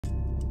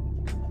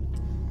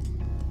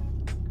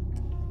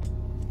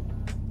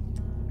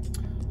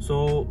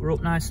So we're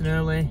up nice and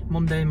early,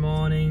 Monday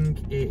morning.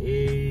 It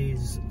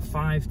is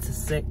 5 to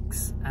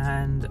 6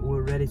 and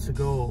we're ready to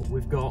go.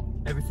 We've got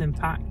everything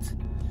packed,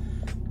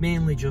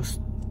 mainly just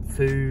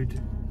food,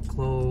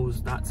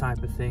 clothes, that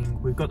type of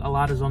thing. We've got the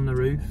ladders on the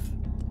roof,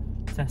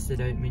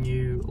 tested out my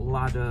new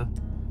ladder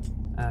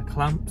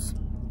clamps.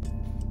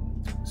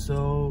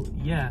 So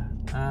yeah,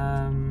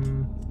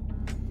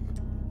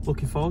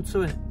 looking forward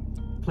to it.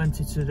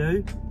 Plenty to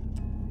do,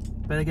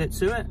 better get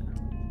to it.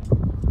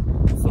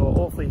 So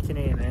hopefully you can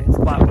hear me, it's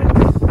quite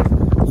windy.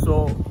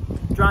 So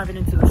driving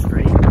into the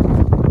street,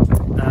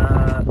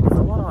 there's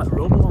a lot of like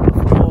rubble on the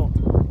floor,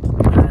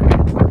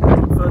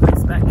 and further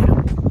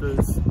inspection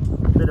there's a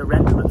bit of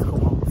render that's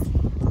come off.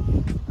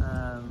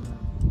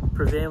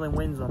 Prevailing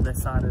winds on this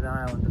side of the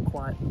island are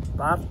quite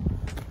bad.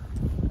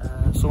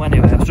 So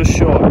anyway, I'll just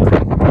show you.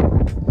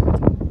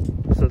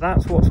 So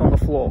that's what's on the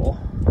floor,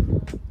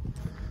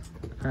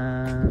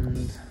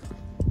 and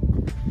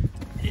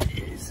it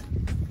is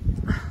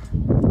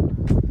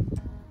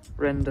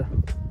render.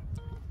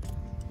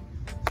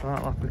 So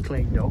that'll have to be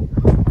cleaned up.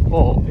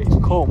 But it's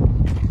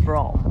come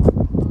from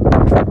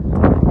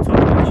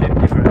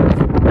chimney break.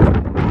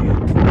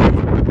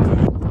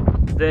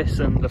 This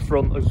and the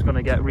front is going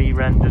to get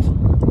re-rendered.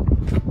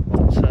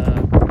 But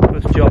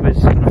first job is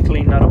going to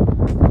clean that up.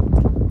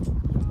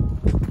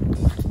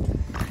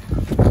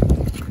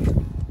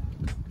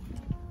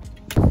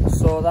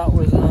 So that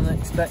was an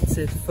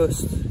unexpected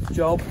first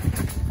job.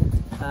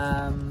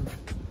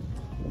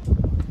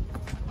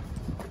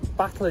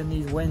 Battling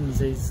these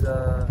winds is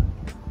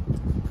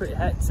pretty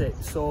hectic.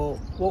 So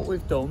what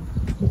we've done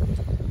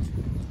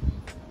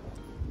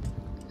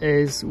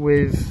is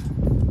we've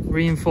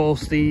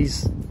reinforced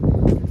these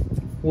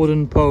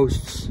wooden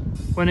posts.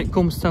 When it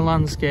comes to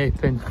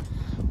landscaping,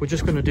 we're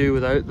just going to do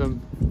without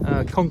them.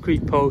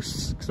 Concrete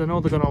posts, because I know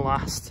they're going to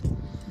last,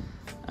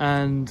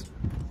 and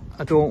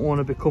I don't want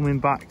to be coming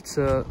back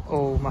to,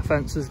 oh, my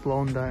fence is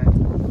blown down.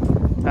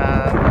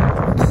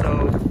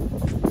 So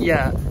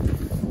yeah,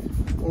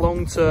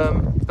 long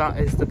term that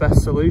is the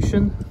best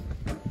solution.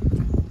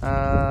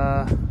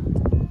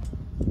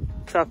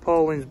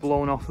 Tarpaulin's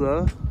blown off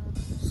there,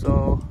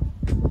 so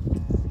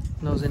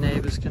nosy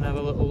neighbours can have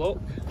a little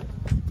look.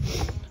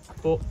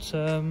 But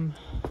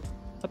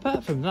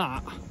apart from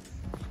that,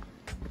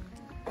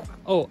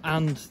 oh,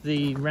 and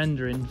the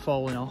rendering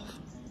falling off,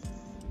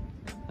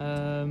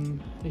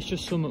 it's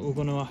just something we're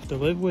going to have to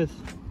live with.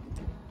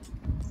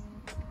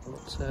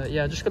 But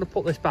yeah, just got to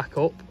put this back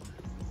up,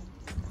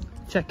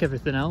 check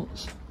everything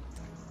else.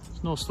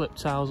 There's no slip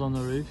tiles on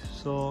the roof,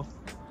 so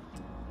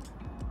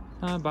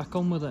back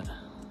on with it.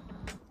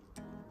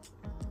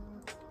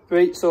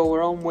 Great, so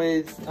we're on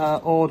with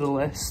order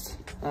list.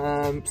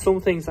 Some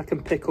things I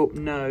can pick up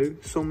now,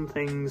 some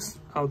things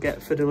I'll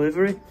get for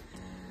delivery.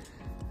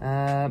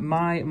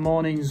 My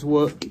morning's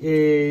work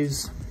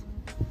is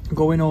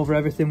going over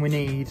everything we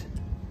need,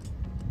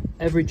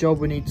 every job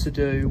we need to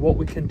do, what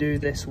we can do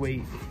this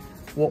week,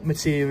 what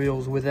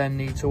materials we then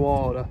need to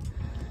order,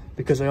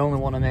 because I only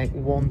want to make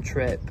one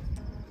trip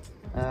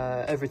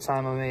every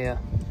time I'm here.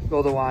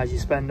 Otherwise you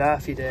spend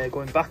half your day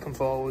going back and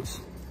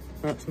forwards.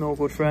 That's no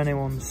good for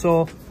anyone.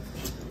 So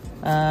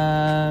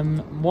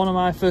one of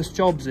my first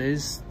jobs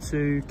is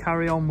to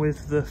carry on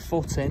with the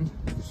footing,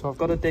 so I've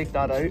got to dig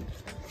that out.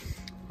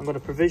 I'm going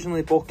to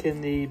provisionally book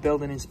in the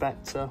building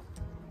inspector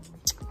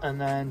and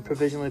then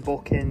provisionally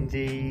book in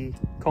the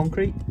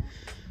concrete.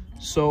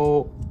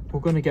 So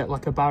we're going to get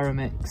like a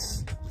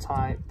Baramix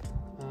type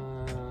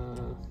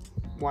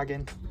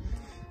wagon,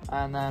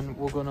 and then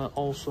we're going to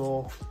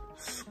also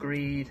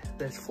screed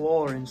this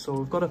flooring, so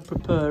we've got to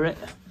prepare it.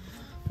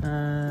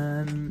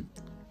 And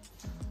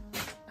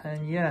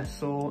yeah,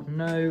 so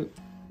now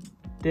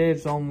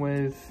Dave's on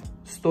with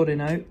studding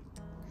out,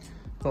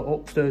 got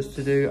upstairs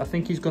to do. I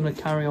think he's going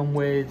to carry on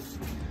with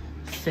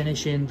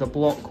finishing the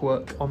block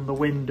work on the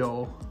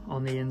window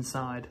on the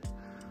inside.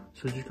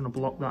 So we're just going to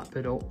block that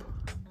bit up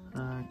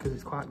because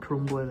it's quite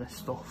crumbly, this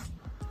stuff.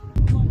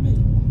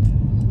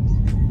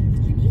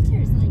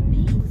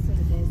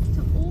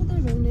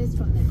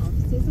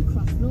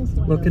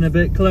 Looking a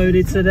bit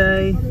cloudy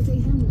today.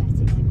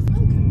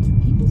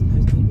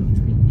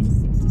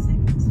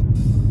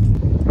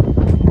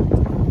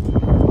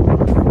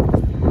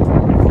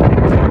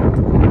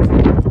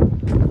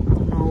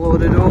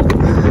 Loaded up,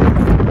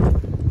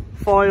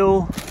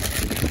 foil,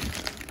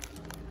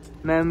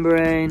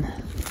 membrane,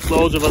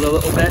 loads of other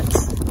little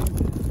bits.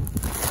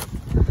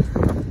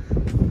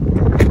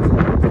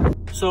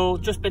 So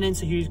just been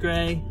into Hughes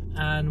Gray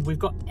and we've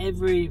got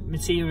every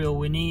material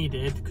we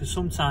needed, because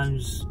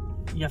sometimes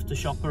you have to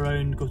shop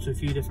around, go to a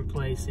few different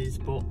places,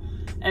 but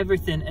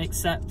everything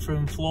except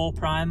from floor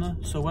primer.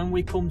 So when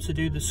we come to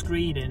do the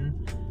screeding,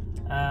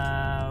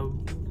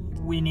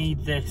 we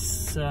need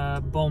this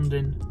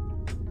bonding,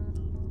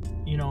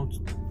 you know,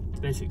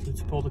 basically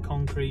to pour the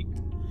concrete.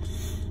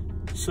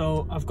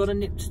 So I've got a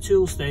nip to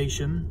tool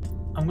station.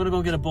 I'm gonna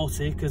go get a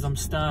butty because I'm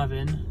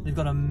starving. They've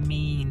got a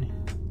mean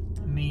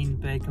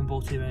bacon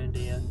butty around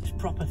here. It's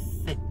proper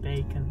thick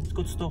bacon, it's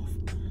good stuff.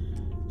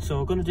 So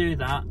we're gonna do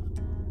that.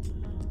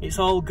 it's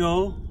all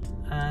go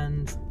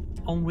and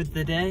on with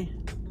the day.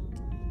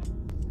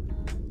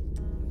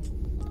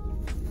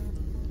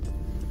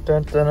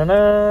 Dun, dun, dun,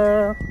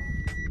 dun.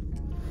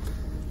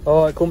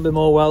 Oh, it couldn't be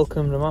more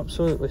welcomed. I'm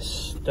absolutely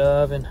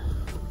starving.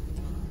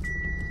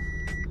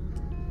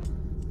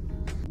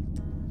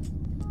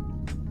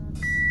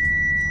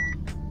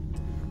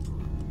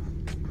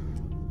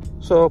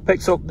 So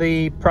picked up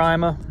the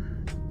primer,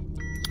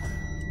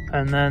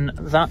 and then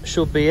that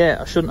should be it.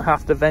 I shouldn't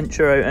have to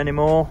venture out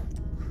anymore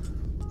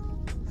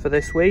for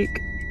this week.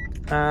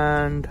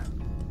 And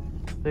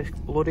this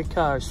bloody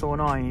car is so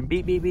annoying.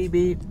 Beep beep beep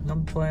beep,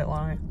 number plate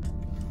light.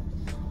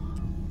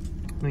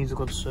 Needs a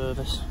good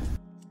service.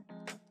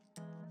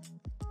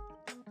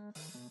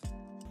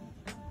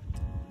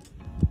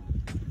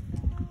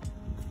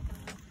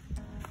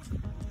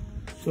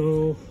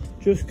 So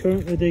just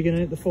currently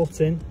digging out the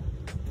footing.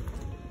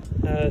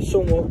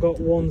 Somewhat got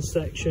one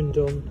section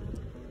done,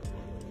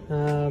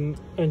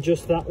 and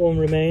just that one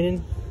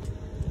remaining.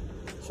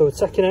 So we're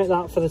taking out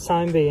that for the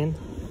time being,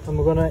 and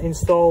we're going to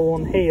install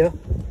one here,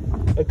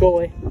 a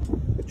gully,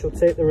 which will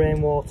take the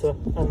rainwater,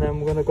 and then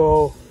we're going to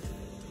go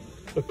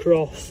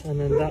across, and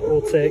then that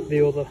will take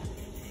the other.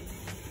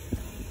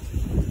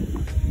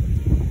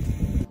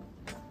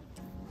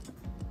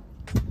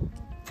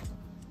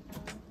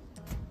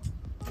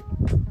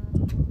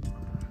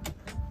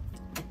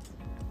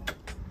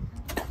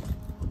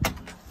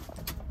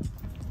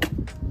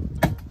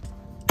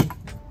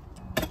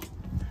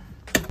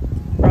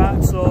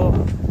 So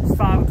it's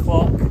 5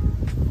 o'clock.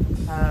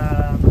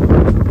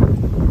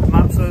 I'm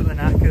absolutely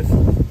knackered.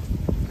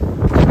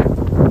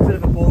 Bit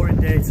of a boring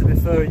day to be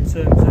fair in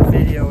terms of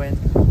videoing.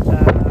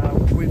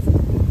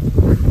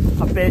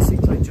 I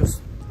basically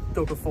just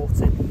dug a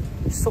footing.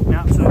 It's took me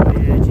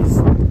absolutely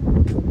ages.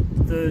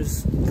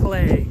 There's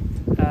clay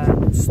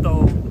and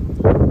stone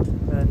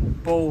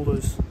and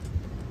boulders,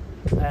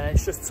 and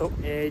it's just took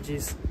me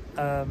ages.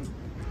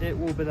 It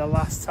will be the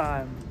last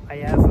time I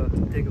ever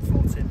dig a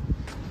footing,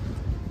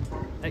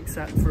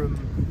 except from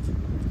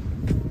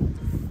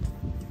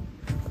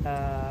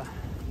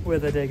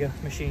with a digger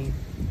machine.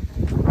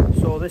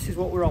 So this is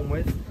what we're on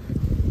with.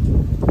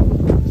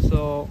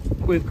 So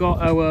we've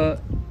got our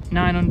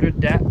 900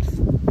 depth,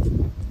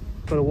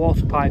 got a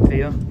water pipe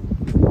here.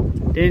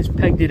 Dave's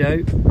pegged it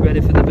out,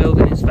 ready for the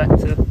building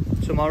inspector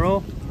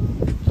tomorrow.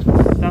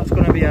 That's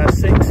going to be a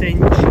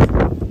 6-inch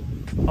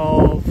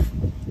of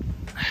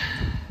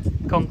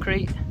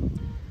concrete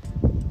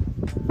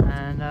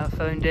and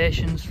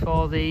foundations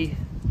for the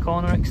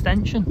corner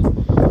extension.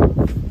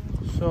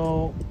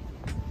 So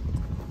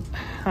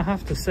I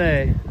have to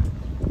say,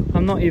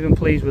 I'm not even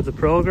pleased with the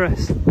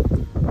progress.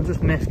 I'm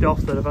just miffed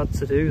off that I've had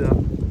to do that.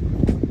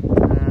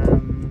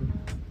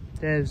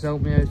 Dave's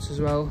helped me out as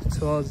well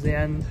towards the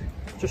end,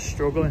 just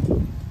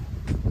struggling.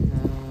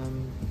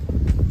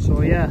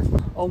 So yeah,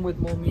 on with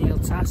more menial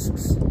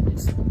tasks.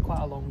 It's quite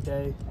a long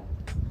day.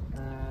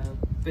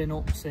 Been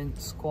up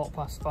since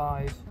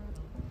 5:15.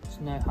 It's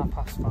now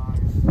 5:30.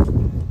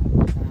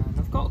 And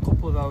I've got a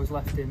couple of hours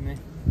left in me,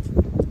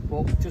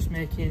 but just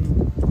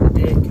making the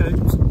day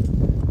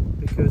count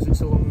because it's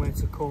a long way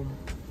to come.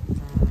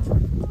 So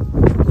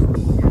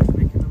yeah,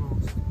 making the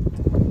most.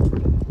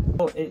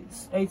 So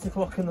it's 8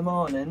 o'clock in the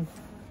morning.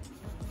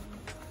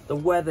 The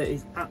weather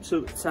is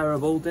absolutely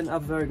terrible. Didn't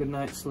have a very good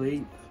night's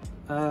sleep.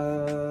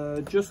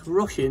 Just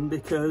rushing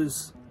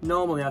because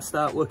normally I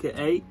start work at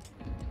 8.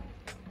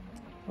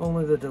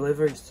 Only the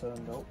delivery's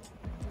turned up.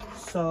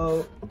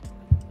 So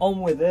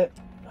on with it,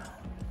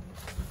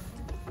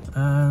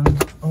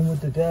 and on with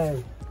the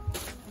day.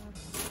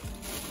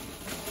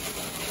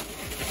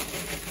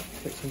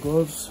 Get some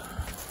gloves.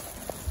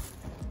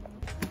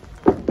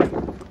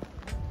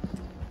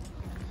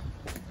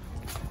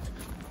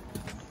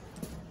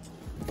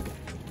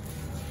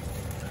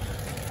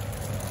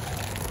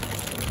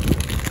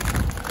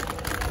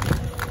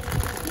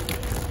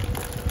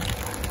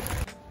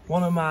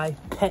 One of my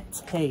pet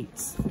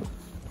hates,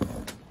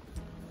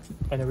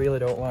 and I really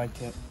don't like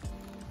it,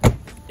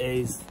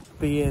 is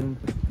being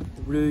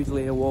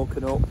rudely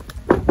awoken up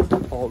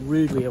or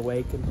rudely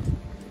awakened.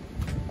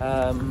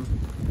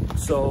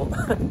 So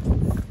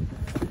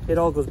it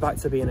all goes back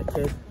to being a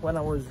kid. When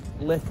I was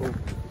little,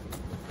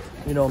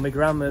 you know, my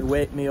grandma would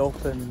wake me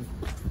up and,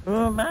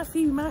 "Oh,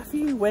 Matthew,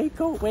 wake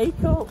up,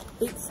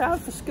 it's time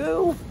for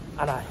school."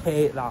 And I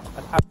hate that.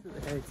 I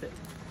absolutely hate it.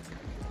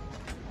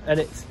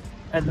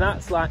 And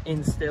that's like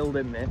instilled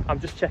in me.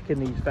 I'm just checking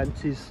these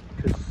fences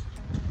because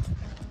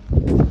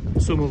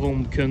some of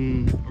them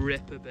can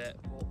rip a bit,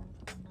 but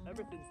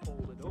everything's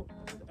folded up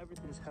and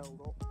everything's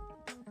held up.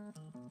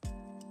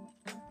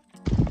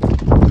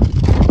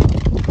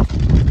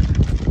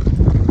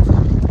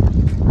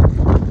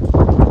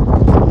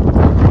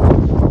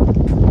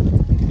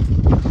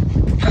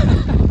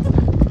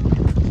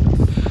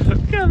 I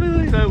can't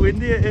believe how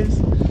windy it is.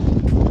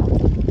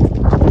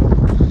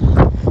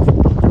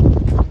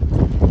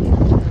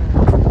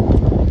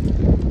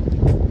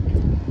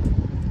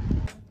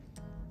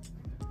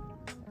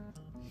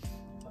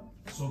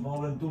 So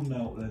all I've done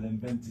now then,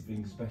 invented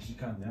things best you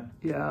can, yeah?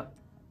 Yeah.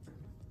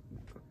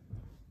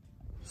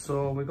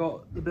 So we've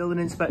got the building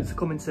inspector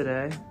coming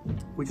today.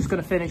 We're just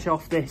going to finish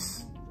off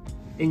this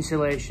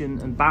insulation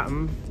and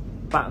batten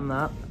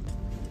that.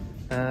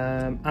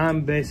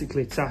 I'm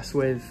basically tasked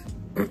with,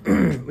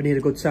 we need a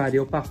good tidy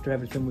up after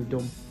everything we've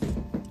done.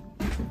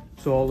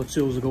 So all the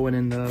tools are going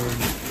in there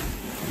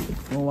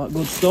and all that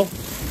good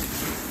stuff.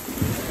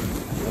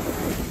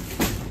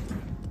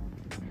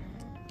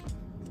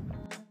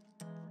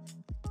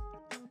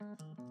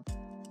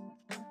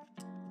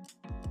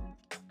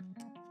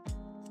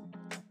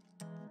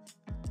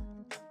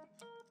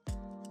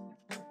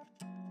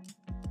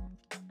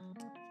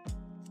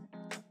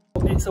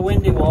 It's a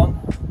windy one,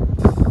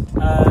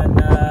 and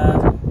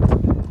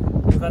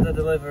we've had a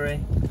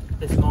delivery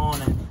this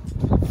morning.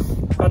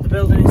 We've had the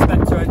building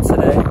inspector out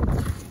today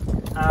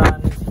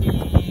and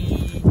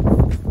he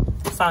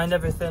signed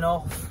everything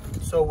off,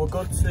 so we're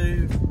good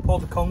to pour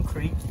the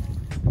concrete.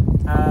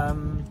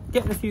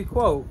 Getting a few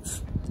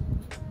quotes.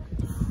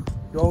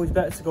 You're always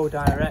better to go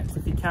direct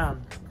if you can.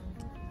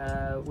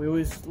 We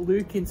was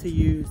looking to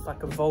use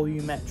like a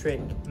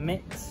volumetric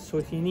mix, so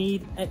if you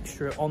need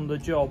extra on the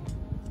job,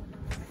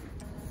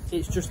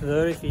 it's just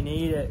there if you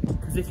need it,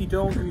 because if you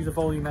don't use a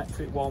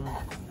volumetric one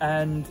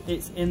and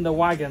it's in the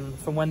wagon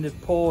from when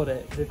they've poured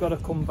it, they've got to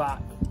come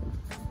back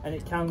and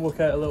it can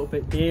work out a little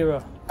bit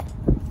dearer.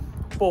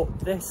 But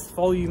this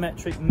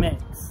volumetric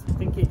mix, I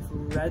think it's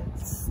Red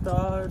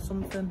Star or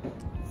something,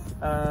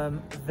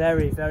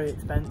 very, very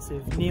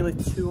expensive, nearly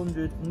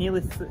 200,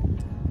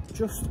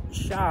 just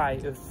shy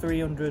of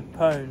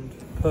 £300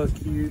 per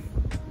cube.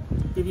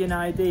 To give you an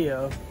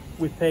idea,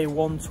 we pay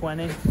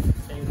 120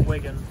 in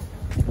Wigan.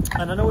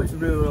 And I know it's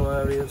rural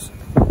areas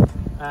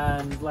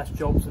and less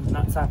jobs and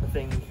that type of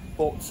thing,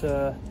 but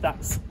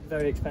that's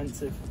very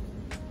expensive.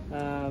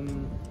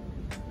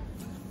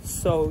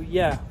 So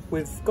yeah,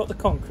 we've got the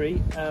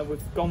concrete.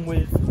 We've gone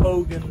with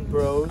Hogan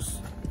Bros.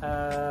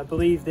 I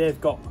believe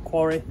they've got a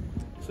quarry,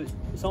 so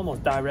it's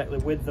almost directly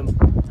with them.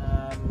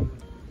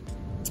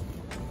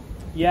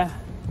 Yeah,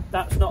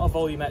 that's not a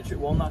volumetric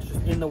one, that's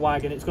just in the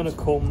wagon. It's going to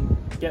come,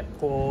 get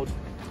poured.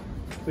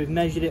 We've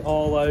measured it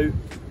all out.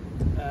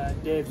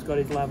 Dave's got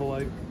his level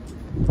out,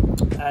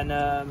 and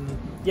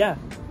yeah,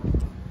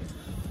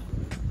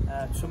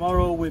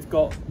 tomorrow we've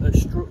got a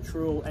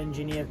structural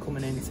engineer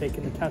coming in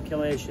taking the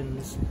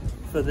calculations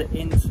for the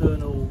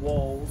internal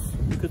walls.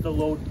 Because the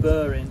load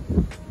bearing,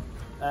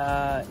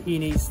 he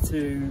needs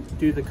to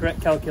do the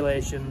correct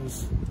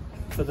calculations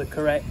for the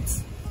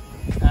correct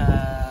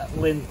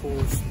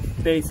lintels.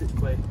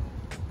 Basically,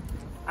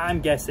 I'm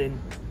guessing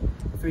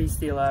 3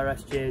 steel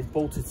RSJs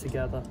bolted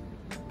together,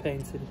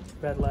 painted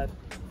red lead.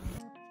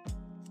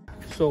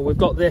 So we've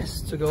got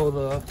this to go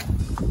there.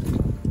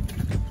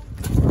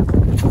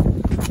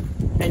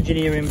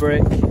 Engineering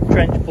brick,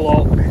 trench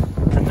block,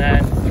 and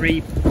then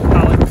 3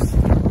 pallets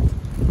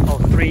or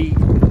 3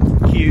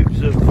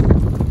 cubes of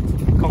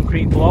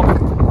concrete block.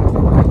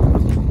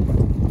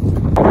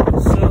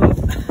 So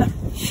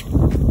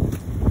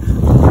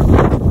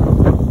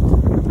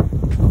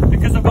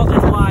because I've got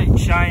this light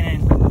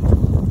shining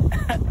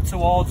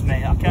towards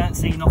me, I can't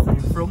see nothing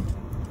in front,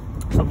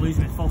 so I'm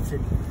losing my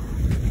footing.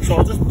 So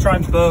I'll just try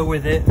and bear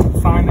with it,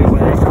 find my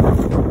way.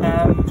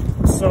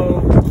 So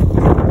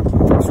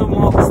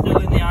somewhat still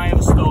in the eye of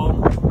a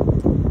storm,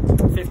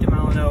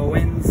 50-mile-an-hour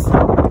winds,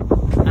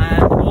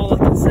 and all I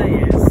can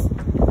say is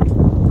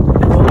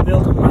they won't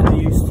build them like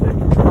they used to.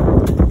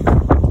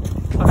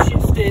 I've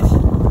shifted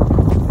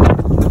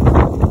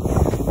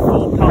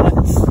 4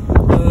 pallets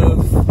of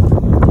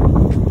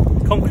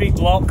concrete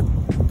block.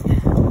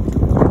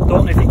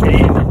 Don't know if you can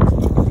hear me.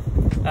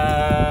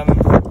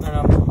 And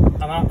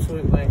I'm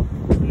absolutely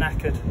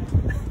knackered.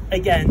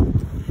 Again,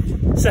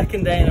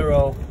 second day in a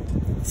row,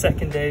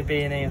 second day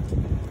being here.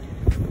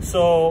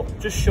 So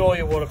just show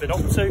you what I've been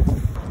up to.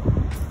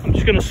 I'm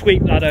just going to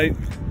sweep that out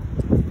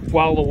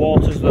while the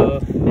water's there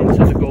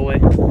into the gully.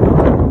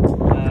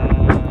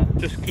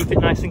 Just keep it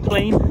nice and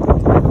clean.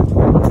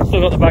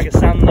 Still got the bag of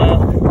sand there.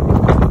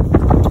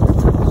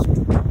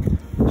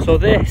 So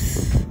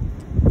this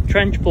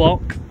trench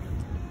block,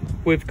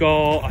 we've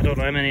got, I don't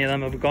know how many of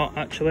them I've got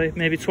actually,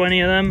 maybe 20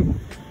 of them.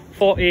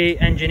 40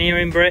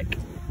 engineering brick,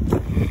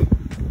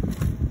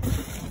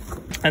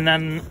 and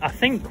then I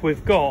think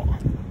we've got, I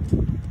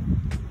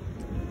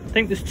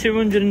think there's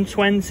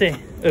 220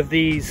 of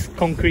these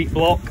concrete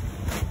block.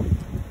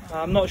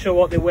 I'm not sure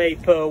what they weigh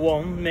per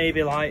one,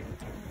 maybe like,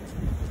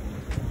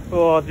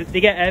 oh, they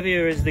get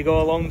heavier as they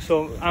go along,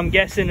 so I'm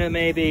guessing at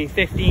maybe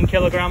 15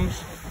 kilograms.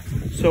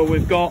 So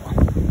we've got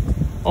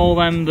all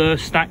them there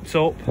stacked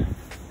up.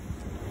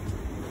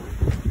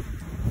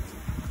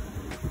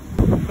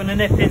 Gonna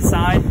nip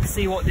inside,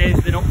 see what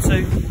Dave's been up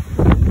to,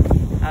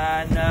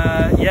 and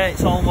yeah,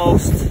 it's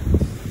almost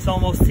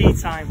tea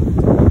time.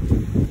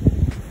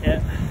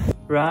 Yeah.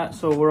 Right,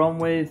 so we're on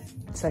with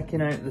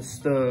taking out the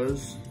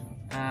stairs.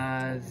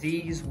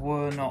 These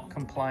were not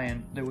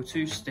compliant, they were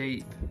too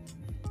steep,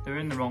 they're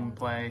in the wrong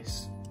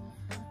place,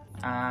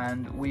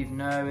 and we've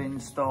now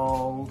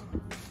installed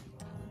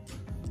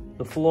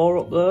the floor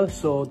up there.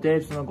 So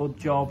Dave's done a good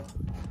job.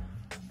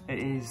 It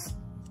is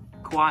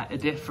quite a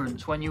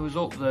difference. When you was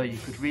up there, you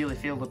could really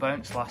feel the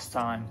bounce last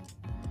time.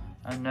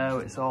 And now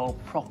it's all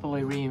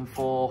properly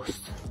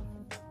reinforced.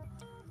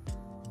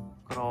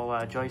 Got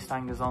all joist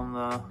hangers on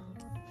there.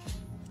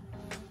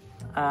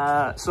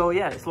 So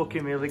yeah, it's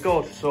looking really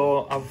good.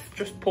 So I've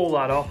just pulled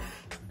that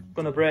off.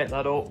 Gonna break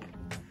that up.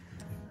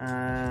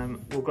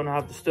 We're gonna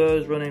have the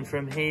stairs running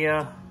from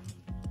here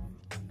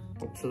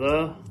up to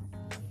there.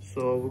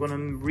 So we're gonna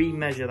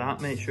re-measure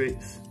that, make sure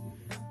it's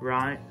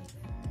right.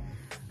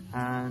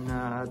 And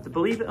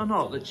believe it or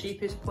not, the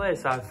cheapest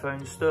place I've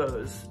found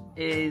stairs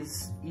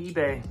is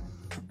eBay.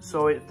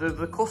 So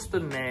they're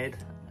custom made,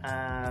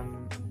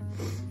 and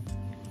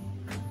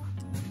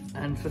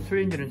for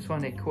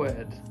 320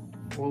 quid,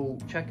 we'll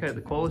check out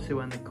the quality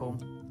when they come.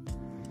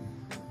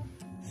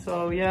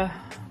 So yeah,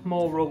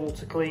 more rubble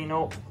to clean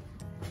up,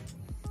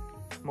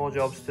 more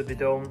jobs to be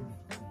done.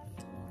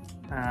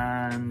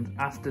 And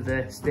after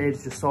this,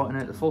 Dave's just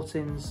sorting out the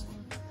footings.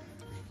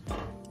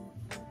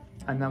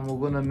 And then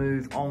we're gonna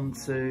move on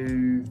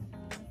to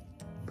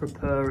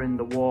preparing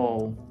the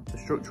wall, the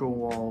structural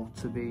wall,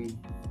 to be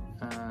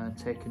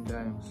taken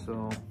down.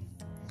 So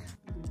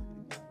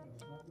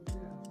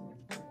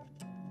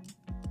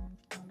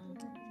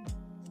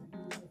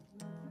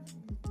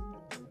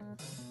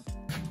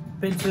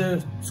been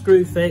to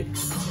screw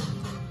fix,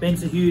 been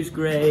to Hughes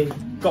Gray,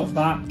 got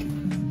back,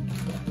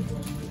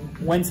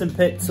 went and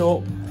picked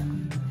up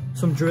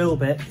some drill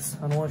bits,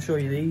 and I want to show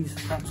you these.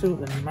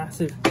 Absolutely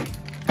massive.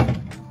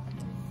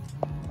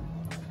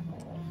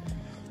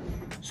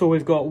 So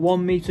we've got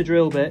 1 meter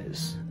drill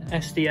bits,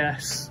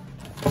 SDS,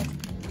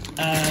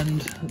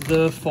 and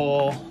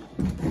therefore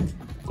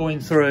going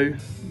through.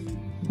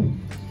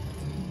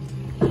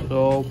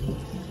 So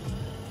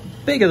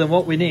bigger than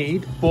what we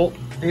need, but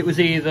it was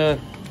either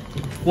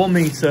 1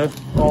 meter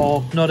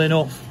or not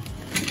enough.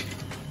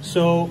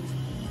 So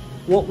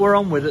what we're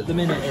on with at the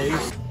minute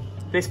is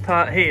this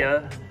part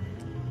here.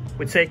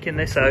 We're taking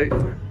this out,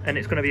 and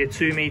it's going to be a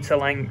 2 meter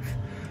length.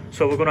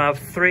 So we're going to have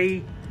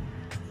 3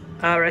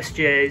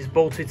 RSJs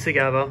bolted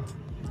together,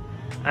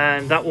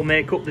 and that will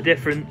make up the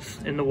difference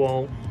in the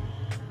wall.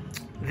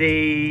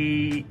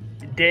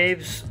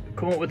 Dave's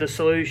come up with a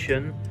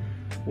solution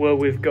where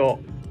we've got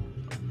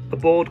a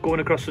board going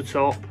across the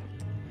top,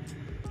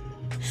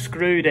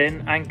 screwed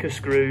in anchor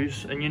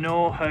screws, and you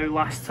know how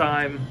last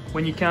time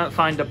when you can't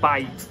find a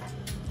bite,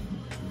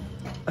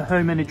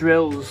 how many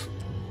drills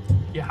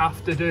you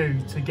have to do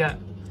to get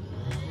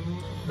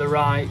the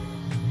right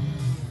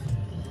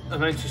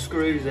amount of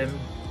screws in.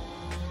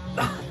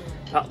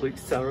 That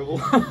looks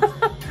terrible.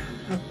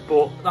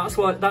 But that's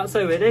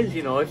how it is,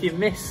 you know. If you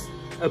miss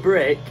a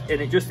brick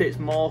and it just hits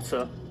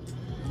mortar,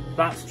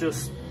 that's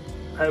just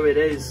how it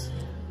is.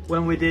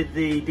 When we did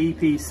the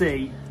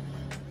DPC,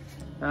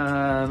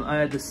 I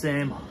had the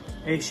same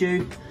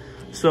issue.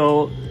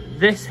 So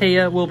this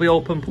here will be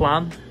open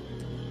plan.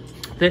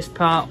 This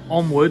part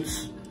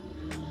onwards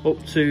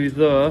up to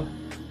there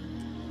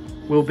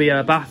will be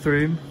a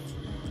bathroom,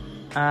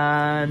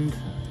 and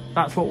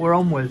that's what we're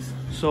on with.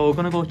 So we're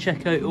gonna go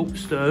check out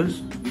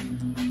upstairs.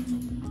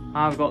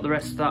 I've got the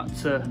rest of that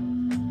to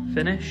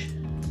finish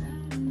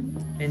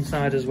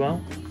inside as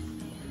well.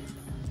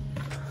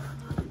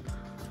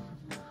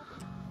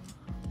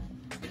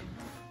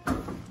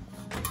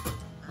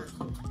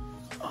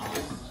 Oh,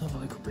 let's have a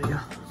look up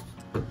here.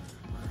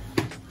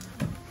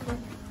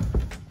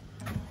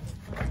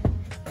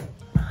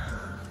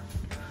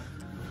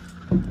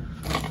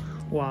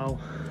 Wow.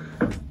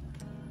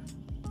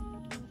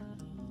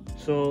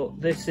 So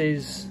this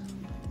is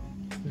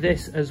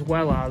this as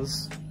well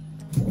as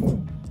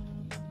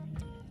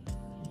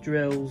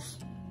drills.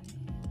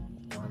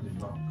 Binding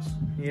rocks.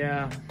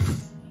 Yeah.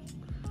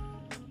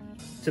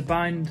 To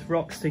bind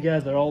rocks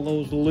together, all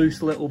those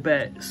loose little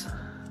bits,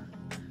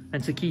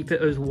 and to keep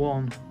it as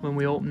one when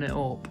we open it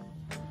up.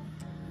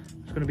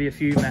 There's going to be a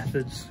few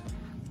methods.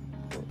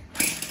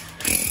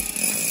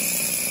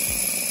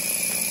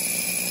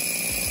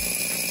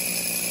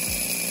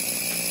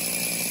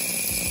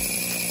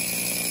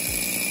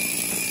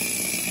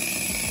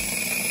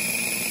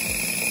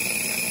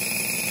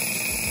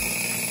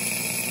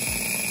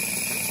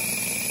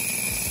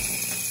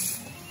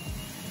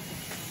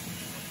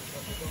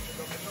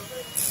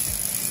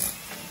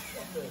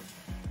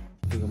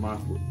 I think I might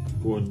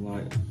go and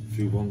like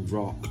through one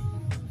rock,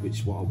 which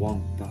is what I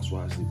want. That's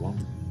what I actually want.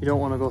 You don't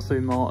want to go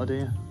through mortar, do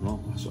you? No,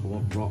 that's what I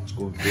want. Rocks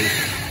going through.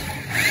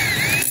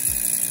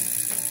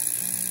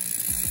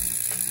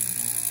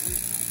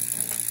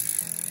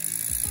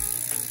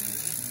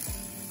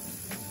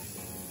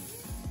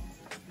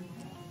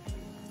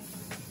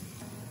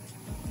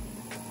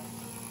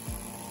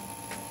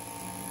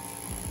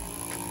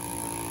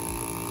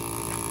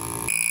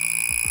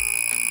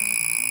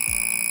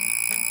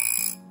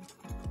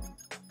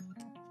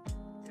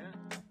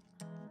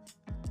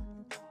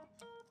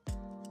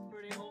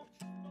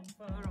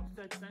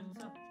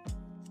 Centre.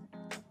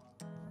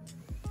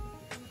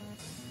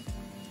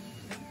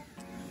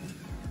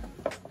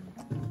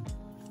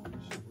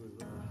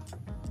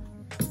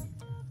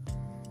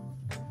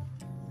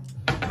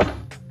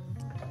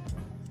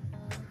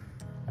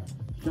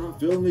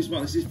 film this,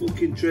 man. This is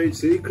fucking trade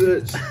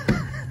secrets.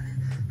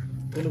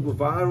 Gonna go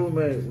viral,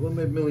 mate. We're gonna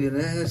make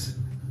millionaires.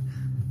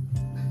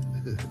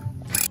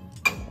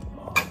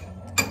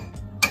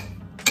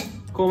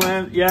 Come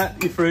in, yeah,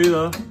 you're through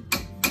though.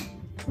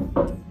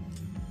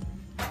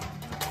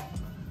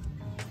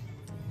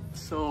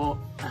 So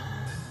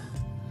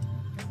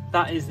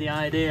that is the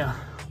idea.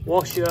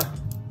 Washer,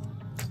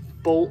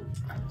 bolt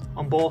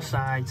on both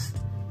sides,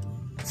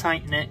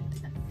 tighten it,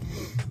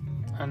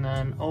 and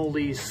then all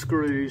these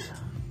screws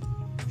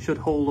should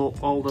hold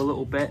up all the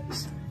little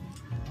bits.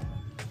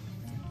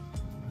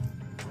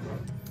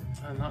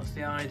 And that's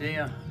the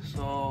idea.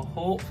 So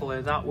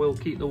hopefully that will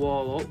keep the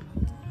wall up.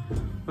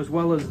 As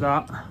well as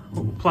that,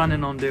 what we're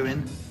planning on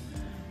doing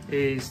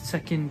is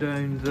taking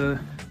down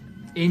the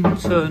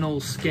internal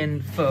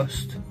skin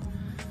first,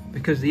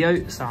 because the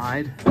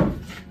outside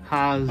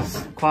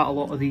has quite a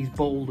lot of these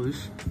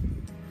boulders.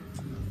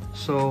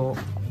 So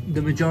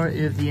the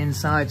majority of the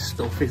inside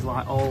stuff is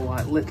like all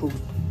like little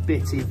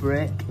bitty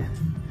brick.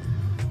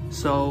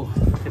 So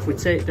if we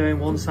take down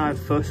one side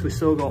first, we've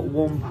still got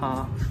one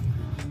part,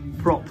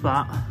 prop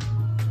that,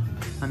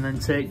 and then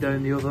take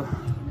down the other.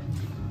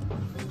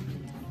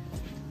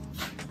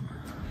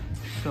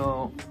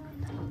 So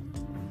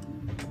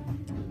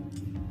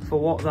for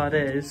what that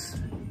is,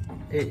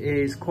 it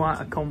is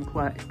quite a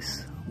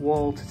complex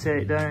wall to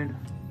take down.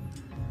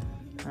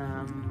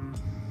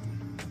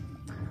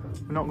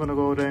 We're not going to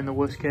go down the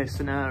worst case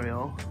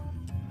scenario.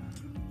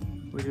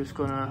 We're just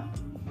going to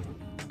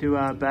do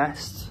our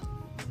best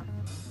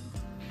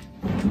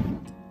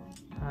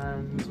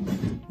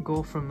and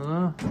go from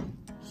there.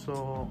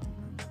 So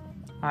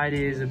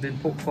ideas have been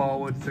put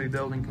forward through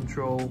building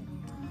control,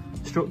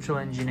 structural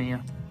engineer,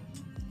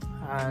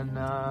 and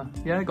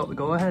yeah, got the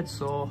go ahead.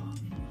 So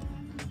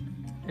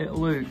it'll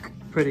look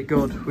pretty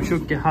good. We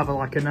should have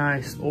like a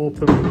nice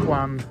open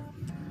plan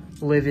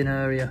living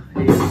area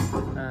here.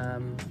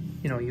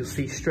 You know, you'll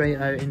see straight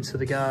out into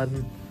the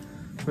garden,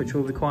 which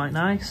will be quite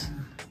nice.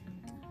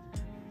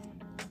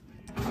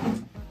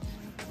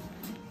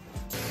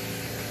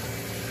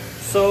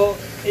 So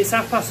it's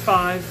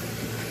 5:30.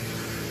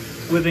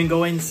 We've been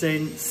going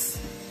since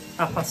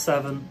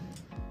 7:30.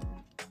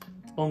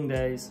 Long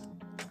days,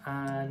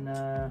 and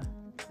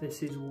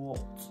this is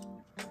what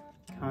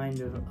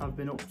kind of I've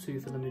been up to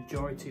for the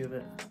majority of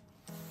it.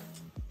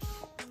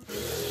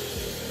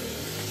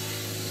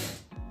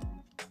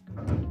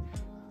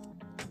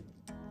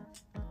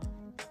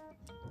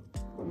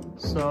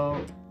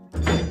 So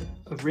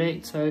I've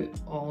raked out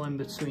all in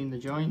between the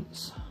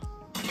joints.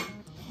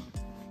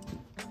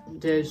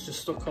 Dave's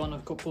just stuck on a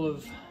couple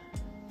of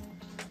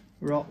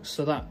rocks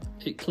so that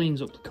it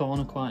cleans up the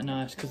corner quite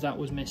nice, because that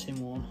was missing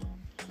one.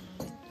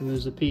 There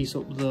was a piece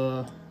up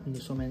there and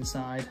there's some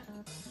inside.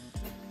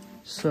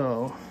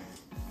 So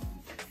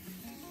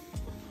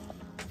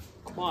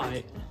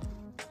quite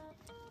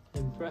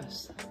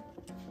impressed.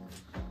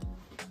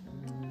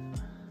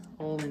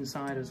 All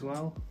inside as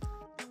well.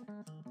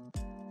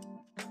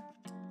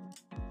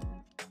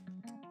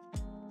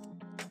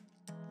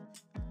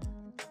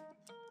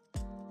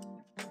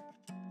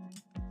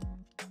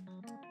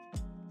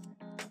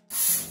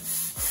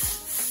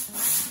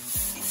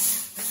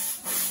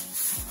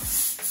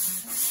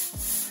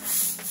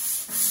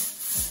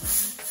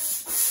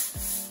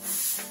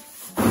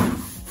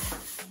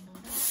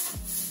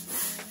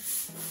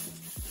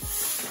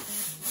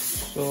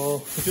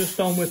 So we're just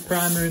on with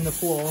primering the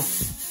floor.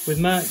 We've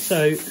marked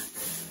out,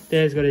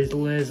 Dave's got his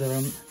laser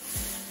on,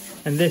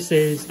 and this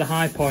is the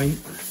high point.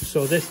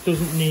 So this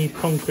doesn't need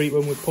concrete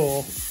when we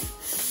pour,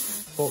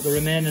 but the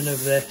remaining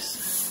of this,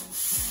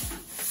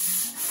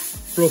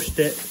 brushed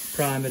it,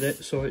 primered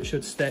it, so it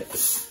should stick.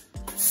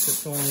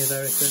 It's only a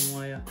very thin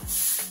layer.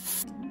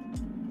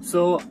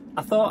 So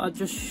I thought I'd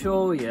just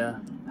show you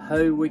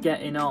how we're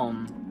getting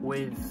on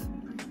with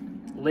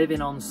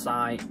living on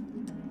site,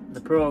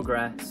 the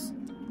progress,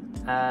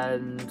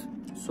 and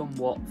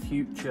somewhat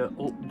future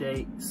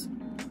updates,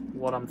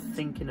 what I'm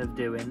thinking of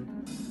doing.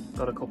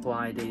 Got a couple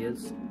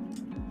ideas.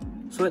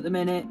 So at the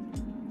minute,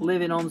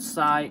 living on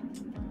site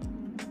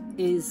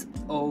is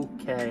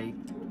okay.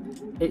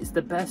 It's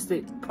the best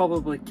it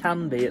probably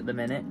can be at the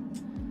minute.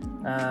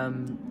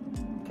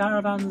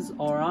 Caravan's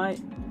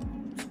alright,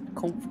 it's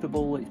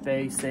comfortable, it's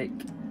basic.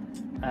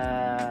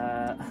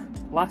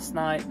 Last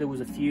night there was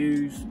a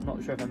fuse,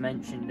 not sure if I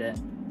mentioned it,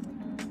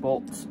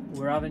 but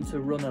we're having to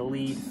run a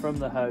lead from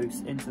the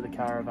house into the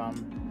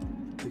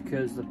caravan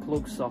because the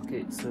plug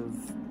sockets have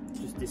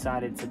just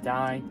decided to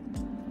die.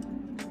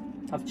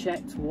 I've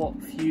checked what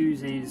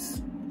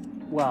fuses,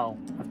 well,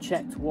 I've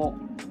checked what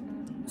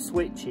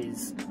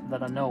switches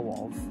that I know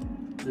of.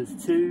 There's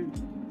two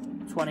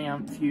 20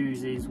 amp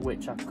fuses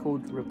which I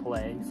could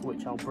replace,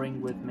 which I'll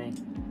bring with me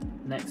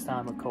next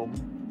time I come.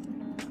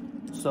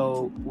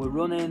 So we're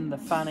running the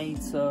fan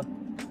heater,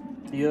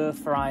 the air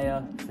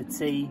fryer for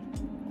tea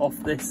off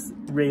this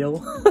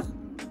reel.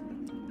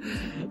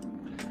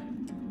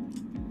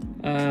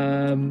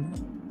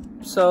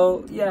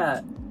 So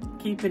yeah,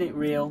 keeping it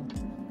real,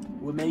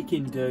 we're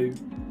making do.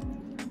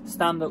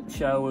 Stand-up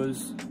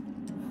showers,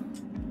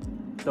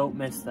 don't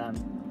miss them.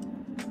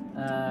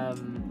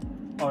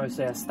 Or I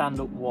say a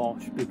stand-up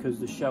wash because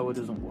the shower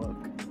doesn't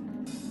work.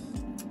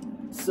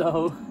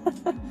 So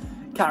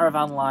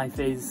caravan life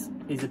is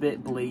a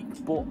bit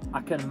bleak, but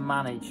I can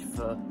manage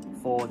for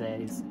 4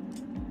 days.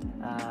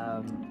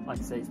 Like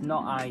I say, it's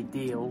not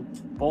ideal,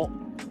 but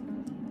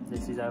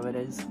this is how it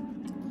is.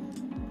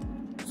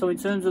 So in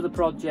terms of the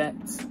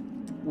project,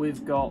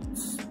 we've got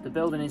the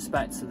building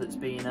inspector that's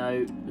been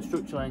out, the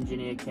structural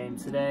engineer came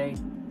today.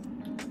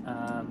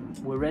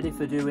 We're ready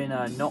for doing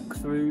our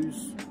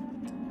knock-throughs.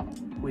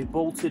 We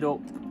bolted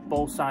up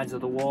both sides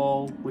of the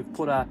wall. We've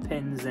put our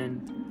pins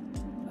in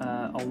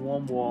on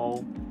one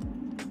wall.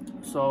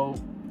 So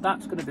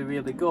that's going to be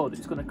really good.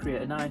 It's going to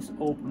create a nice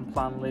open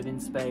plan living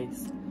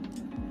space.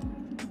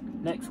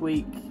 Next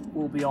week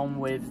we'll be on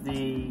with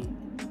the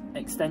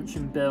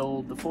extension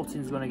build. The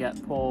footing's going to get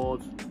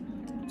poured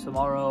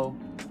tomorrow,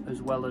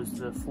 as well as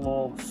the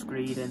floor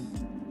screeding,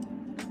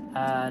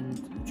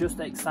 and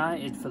just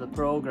excited for the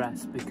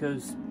progress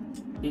because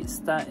it's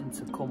starting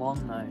to come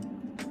on now,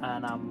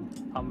 and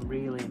I'm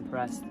really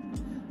impressed.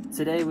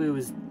 Today we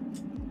was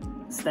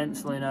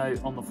stenciling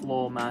out on the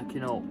floor,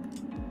 marking up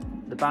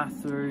the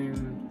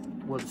bathroom,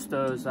 where the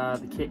stairs are,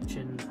 the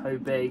kitchen, how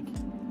big,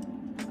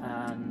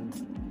 and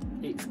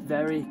it's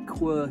very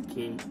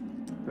quirky.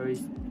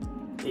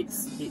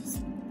 It's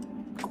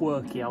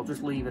quirky, I'll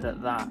just leave it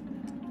at that.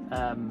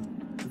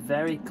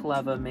 Very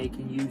clever,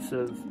 making use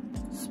of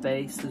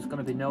space. There's going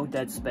to be no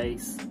dead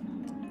space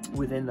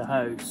within the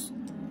house,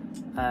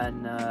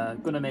 and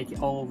going to make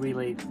it all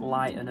really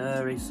light and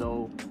airy.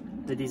 So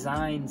the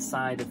design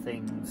side of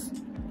things,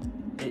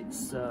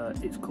 it's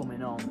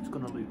coming on. It's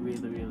going to look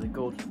really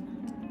good.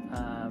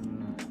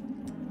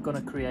 Going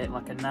to create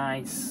like a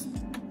nice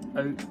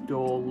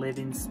outdoor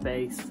living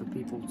space for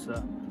people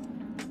to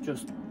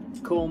just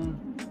come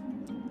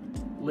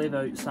live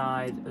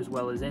outside as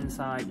well as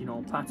inside. You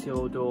know,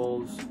 patio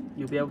doors.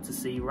 You'll be able to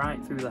see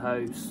right through the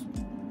house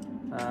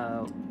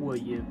where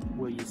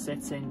you're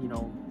sitting. You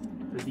know,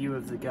 the view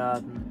of the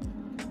garden.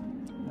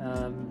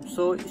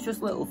 So it's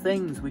just little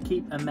things. We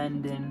keep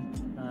amending,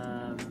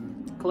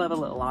 clever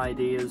little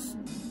ideas,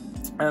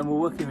 and we're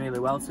working really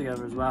well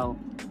together as well.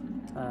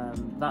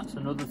 That's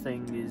another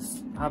thing,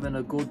 is having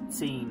a good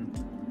team.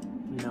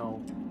 You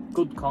know,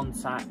 good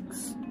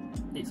contacts.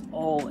 It's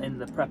all in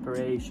the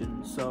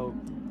preparation. So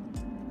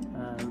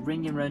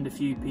ringing around a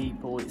few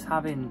people, it's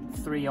having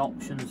 3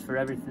 options for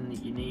everything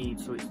that you need.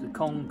 So it's the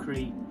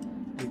concrete,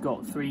 you've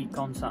got 3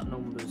 contact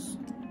numbers.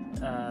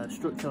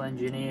 Structural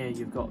engineer,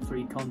 you've got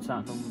 3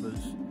 contact numbers.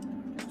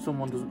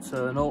 Someone doesn't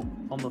turn up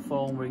on the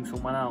phone, ring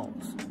someone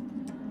else.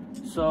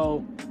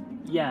 So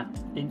yeah,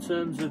 in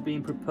terms of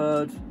being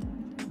prepared,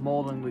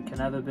 more than we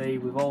can ever be.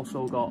 We've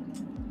also got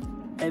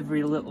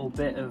every little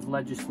bit of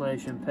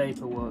legislation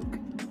paperwork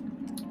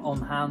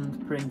on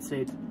hand,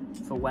 printed,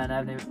 for when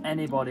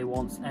anybody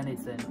wants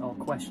anything or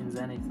questions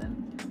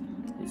anything.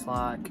 It's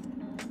like,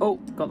 oh,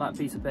 got that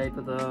piece of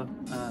paper there.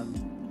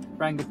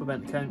 Rang up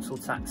about the council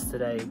tax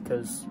today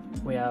because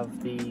we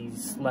have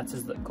these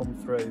letters that come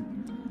through,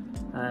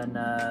 and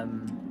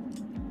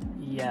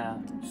yeah,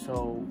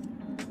 so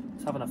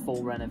it's having a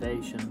full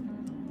renovation.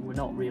 We're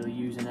not really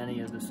using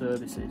any of the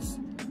services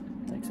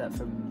except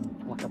from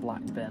like a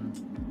black bin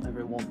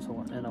every once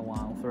in a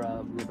while for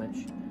our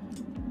rubbish.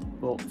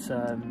 But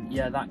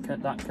yeah,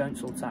 that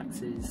council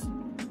tax is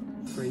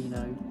free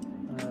now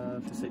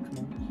for 6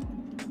 months.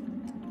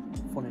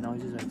 Funny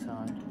noises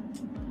outside.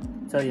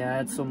 So yeah, I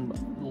had some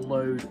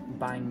loud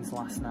bangs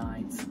last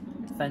night.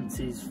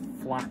 Fences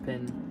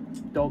flapping,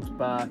 dogs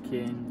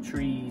barking,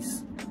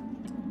 trees.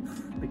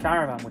 The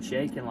caravan was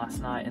shaking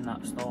last night in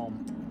that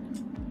storm.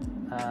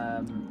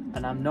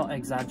 And I'm not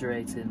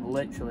exaggerating,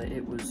 literally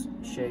it was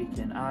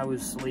shaking. I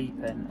was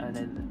sleeping, and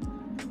it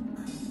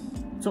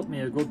took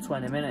me a good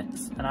 20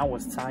 minutes and I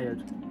was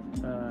tired.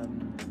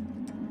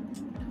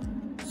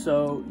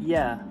 So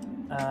yeah,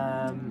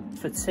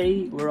 for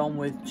tea we're on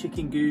with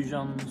chicken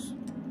goujons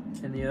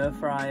in the air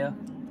fryer,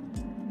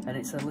 and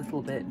it's a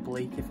little bit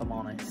bleak if I'm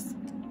honest.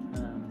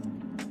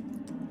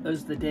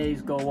 As the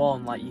days go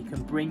on, like, you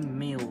can bring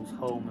meals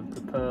home and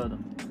prepare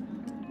them.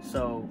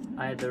 So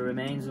I had the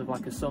remains of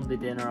like a Sunday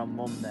dinner on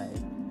Monday,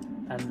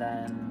 and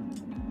then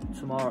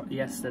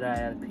yesterday I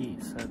had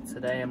pizza.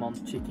 Today I'm on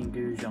chicken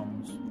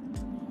goujons.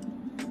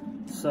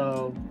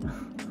 So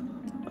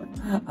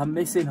I'm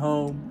missing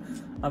home.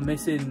 I'm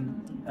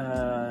missing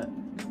my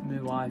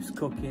wife's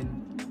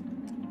cooking.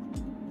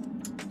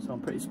 So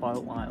I'm pretty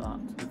spoilt like that,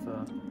 to be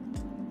fair.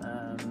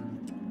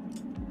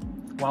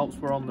 Whilst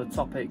we're on the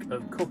topic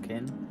of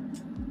cooking,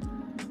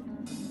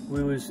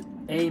 we was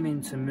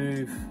aiming to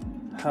move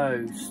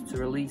house to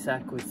release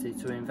equity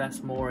to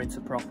invest more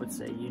into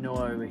property. You know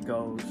how it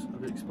goes.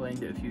 I've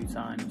explained it a few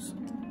times.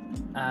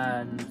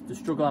 And the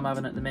struggle I'm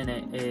having at the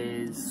minute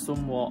is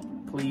somewhat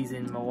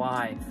pleasing my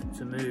wife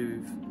to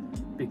move,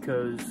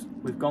 because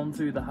we've gone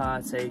through the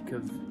heartache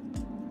of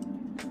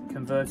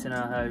converting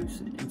our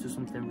house into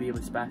something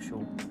really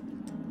special,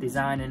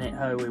 designing it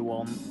how we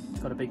want. It's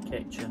got a big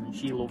kitchen and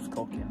she loves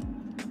cooking.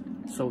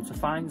 So to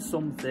find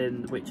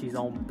something which is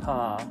on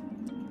par,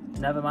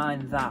 never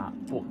mind that,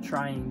 but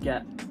try and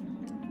get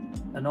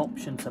an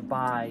option to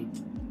buy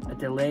a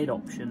delayed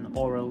option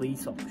or a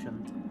lease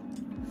option.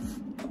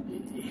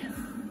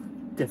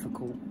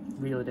 Difficult,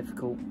 really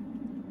difficult.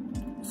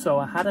 So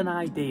I had an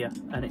idea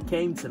and it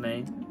came to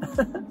me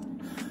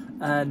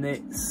and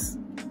it's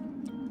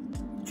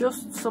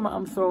just something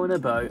I'm throwing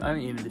about. I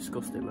haven't even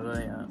discussed it with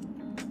her yet.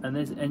 And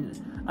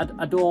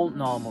I don't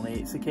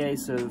normally, it's a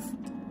case of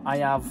I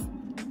have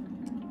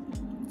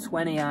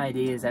 20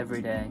 ideas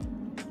every day.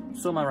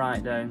 Some I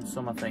write down,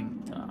 some I think,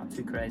 oh,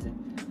 too crazy.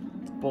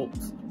 But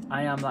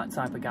I am that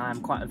type of guy.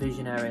 I'm quite a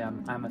visionary,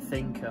 I'm a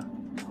thinker.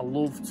 I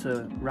love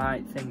to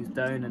write things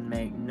down and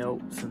make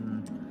notes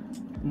and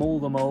mull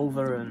them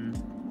over and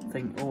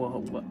think,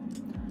 oh,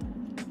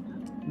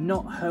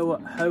 not how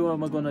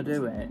am I going to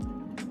do it?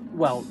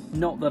 Well,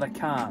 not that I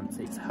can't,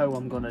 it's how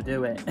I'm going to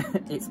do it.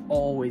 It's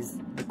always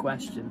the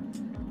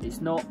question.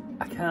 It's not,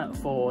 I can't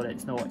afford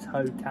it, it's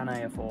how can I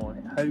afford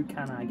it? How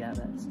can I get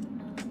this?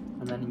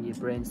 And then your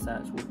brain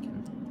starts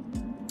working.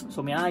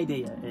 So my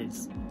idea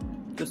is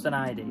just an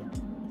idea,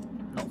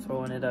 not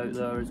throwing it out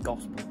there as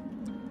gospel.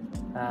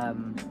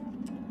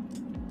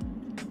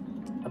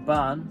 A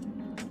barn,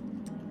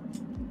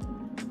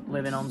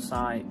 living on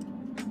site,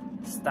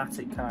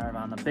 static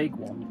caravan, a big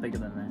one, bigger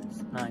than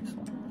this, nice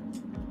one,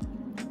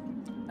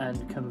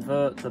 and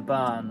convert the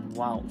barn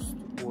whilst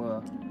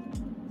we're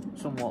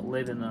somewhat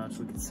living there,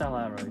 so we could sell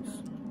our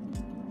house,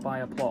 buy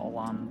a plot of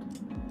land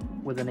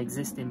with an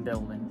existing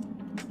building,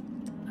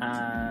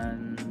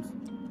 and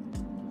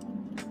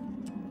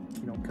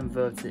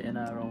convert it in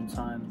our own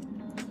time.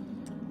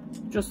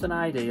 Just an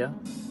idea,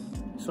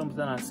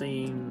 something I've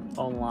seen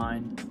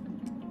online,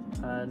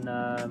 and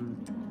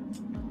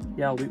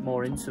yeah, I'll look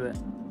more into it.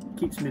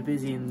 Keeps me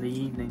busy in the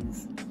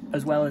evenings,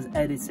 as well as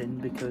editing,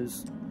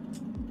 because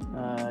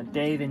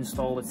Dave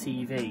installed a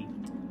TV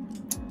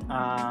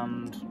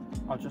and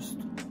I'm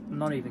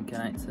not even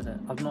connected it.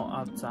 I've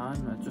not had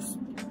time.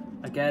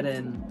 I get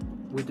in,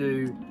 we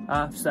do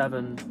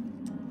 7:30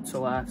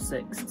 till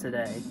 6:30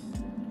 today,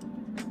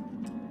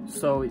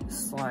 so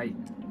it's like,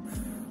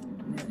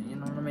 you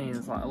know what I mean,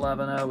 it's like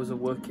 11 hours of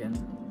working.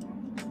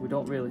 We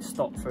don't really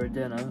stop for a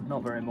dinner,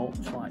 not very much,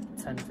 like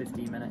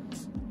 10-15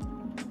 minutes.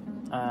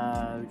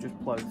 Just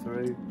plow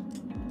through,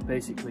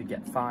 basically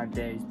get 5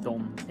 days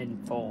done in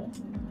 4.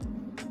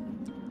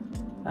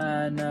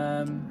 And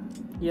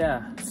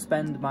yeah,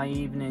 spend my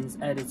evenings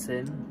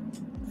editing,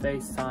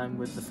 FaceTime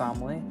with the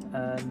family,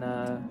 and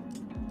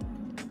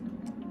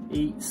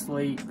eat,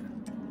 sleep,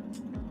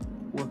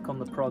 work on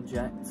the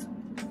project,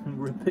 and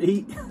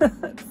repeat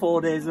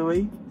 4 days a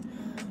week.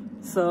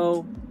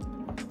 So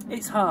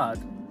it's hard,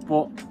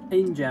 but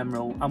in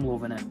general I'm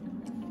loving it.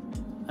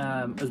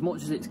 As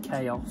much as it's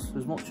chaos,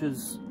 as much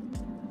as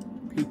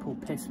people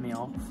piss me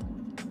off,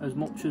 as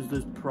much as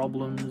there's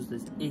problems,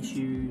 there's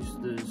issues,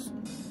 there's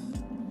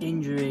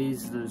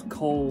injuries, there's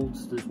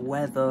colds, there's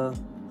weather,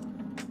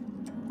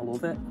 I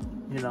love it.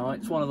 You know,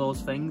 it's one of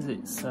those things,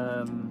 it's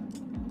I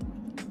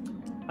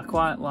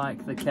quite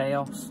like the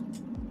chaos.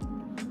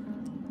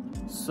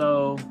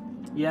 So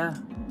yeah,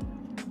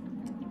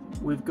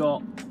 we've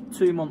got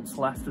 2 months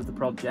left of the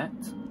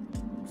project,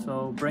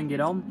 so bring it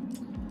on.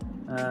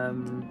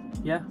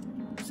 Yeah,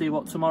 see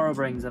what tomorrow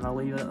brings, and I'll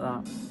leave it at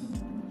that.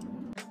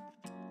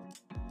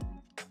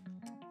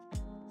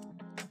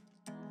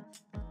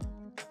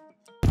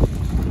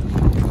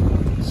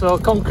 So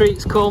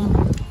concrete's come,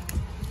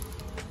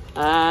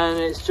 and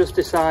it's just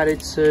decided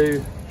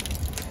to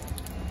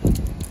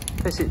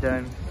piss it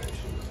down.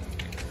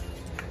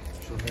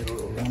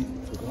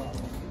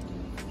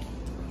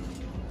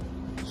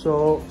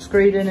 So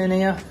screeding in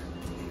here,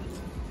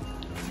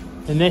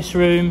 in this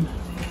room,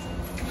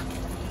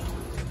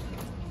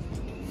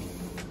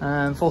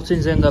 and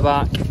footings in the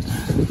back.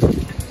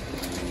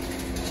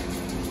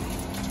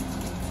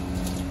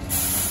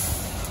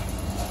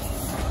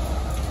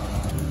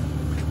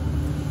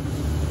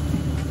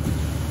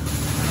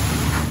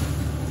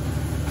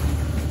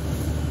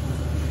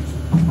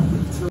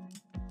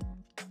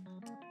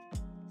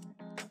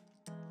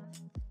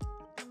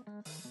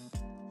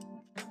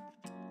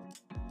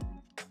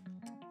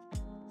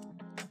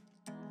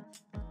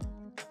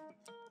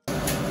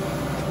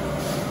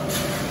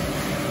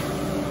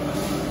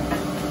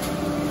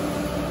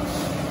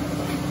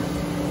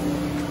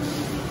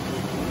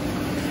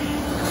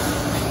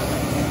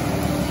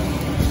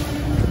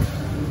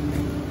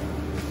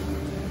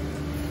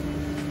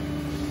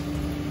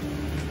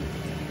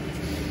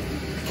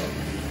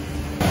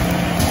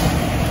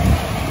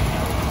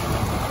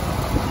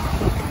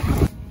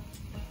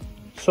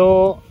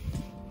 So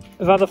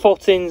we've had the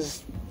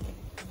footings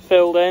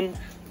filled in.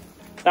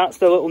 That's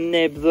the little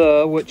nib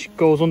there which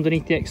goes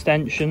underneath the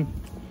extension.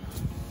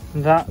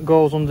 That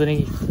goes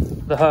underneath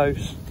the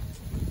house.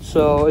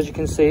 So as you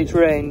can see, it's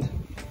rained.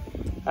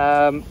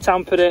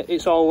 Tampered it,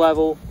 it's all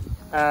level,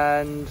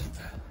 and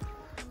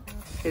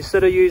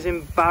instead of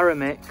using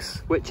Baramix,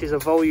 which is a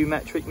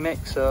volumetric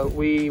mixer,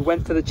 we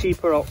went for the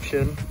cheaper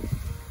option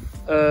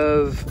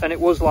and it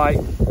was like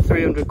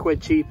 300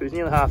 quid cheaper. It was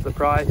nearly half the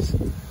price.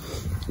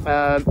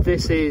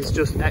 This is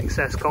just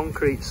excess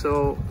concrete,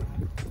 so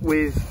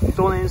we've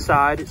done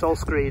inside, it's all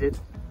screeded,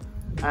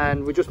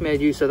 and we just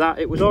made use of that.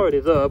 It was already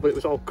there, but it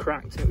was all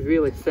cracked, it was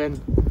really thin.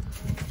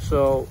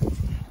 So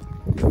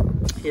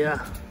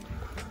yeah,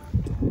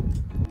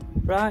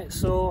 right,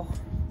 so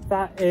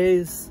that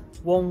is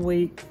 1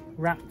 week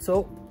wrapped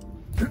up.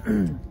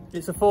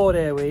 It's a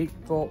 4-day week,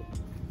 but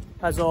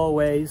as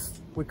always,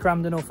 we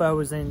crammed enough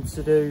hours in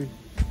to do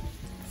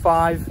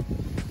 5.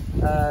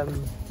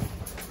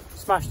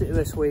 Smashed it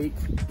this week,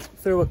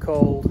 through a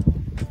cold,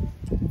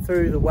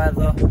 through the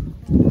weather.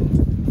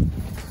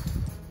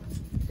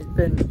 It's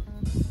been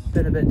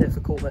a bit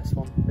difficult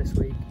this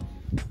week.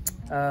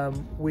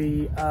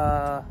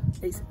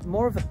 It's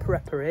more of a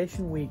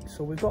preparation week,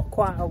 so we've got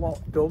quite a lot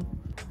done.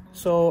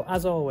 So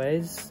as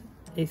always,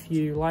 if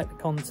you like the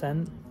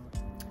content,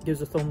 give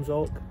us a thumbs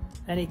up.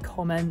 Any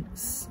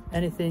comments,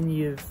 anything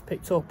you've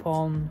picked up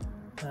on,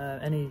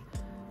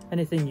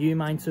 anything you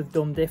might have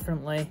done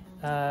differently,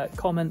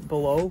 comment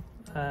below.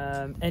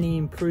 Any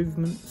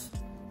improvements,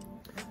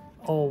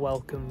 all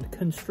welcomed.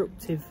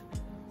 Constructive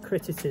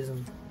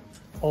criticism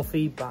or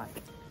feedback,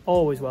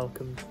 always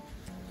welcomed.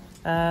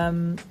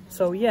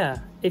 So yeah,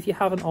 if you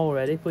haven't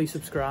already, please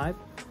subscribe.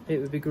 It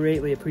would be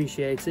greatly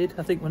appreciated.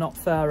 I think we're not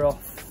far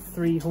off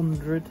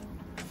 300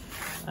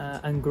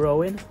 and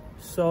growing.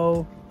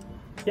 So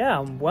yeah,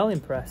 I'm well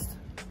impressed.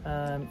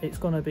 It's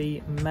going to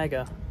be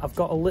mega. I've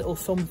got a little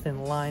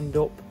something lined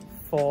up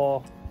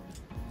for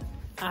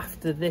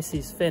after this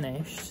is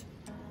finished,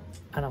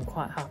 and I'm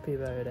quite happy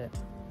about it.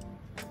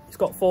 It's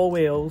got 4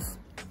 wheels,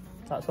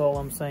 that's all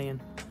I'm saying.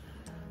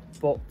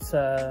 But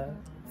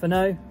for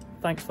now,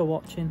 thanks for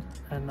watching,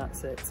 and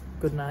that's it.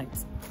 Good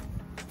night.